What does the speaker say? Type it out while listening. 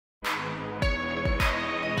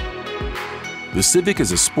The Civic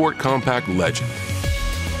is a sport compact legend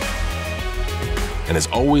and has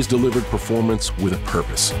always delivered performance with a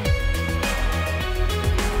purpose.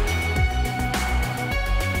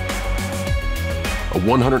 A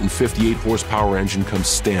 158 horsepower engine comes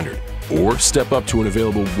standard, or step up to an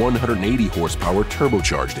available 180 horsepower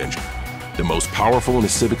turbocharged engine, the most powerful in a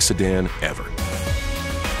Civic sedan ever.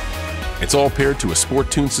 It's all paired to a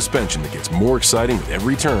sport-tuned suspension that gets more exciting with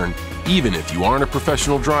every turn, even if you aren't a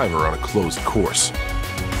professional driver on a closed course.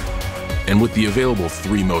 And with the available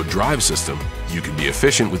 3-mode drive system, you can be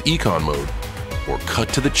efficient with Econ mode or cut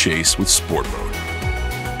to the chase with Sport mode.